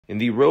In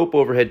the rope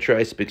overhead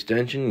tricep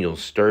extension, you'll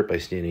start by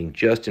standing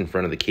just in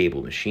front of the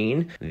cable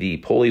machine. The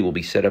pulley will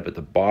be set up at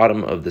the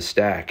bottom of the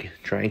stack.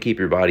 Try and keep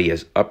your body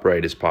as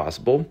upright as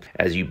possible.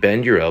 As you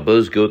bend your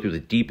elbows, go through the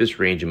deepest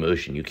range of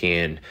motion you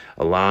can,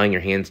 allowing your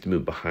hands to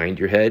move behind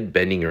your head,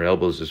 bending your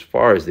elbows as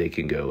far as they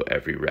can go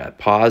every rep.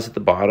 Pause at the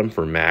bottom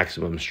for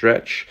maximum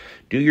stretch.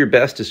 Do your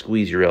best to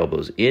squeeze your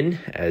elbows in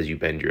as you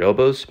bend your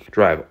elbows.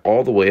 Drive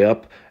all the way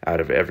up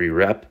out of every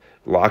rep,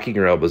 locking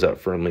your elbows out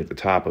firmly at the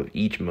top of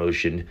each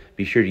motion.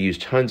 Be sure to use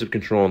tons of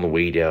control on the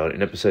way down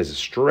and emphasize a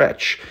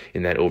stretch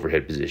in that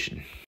overhead position.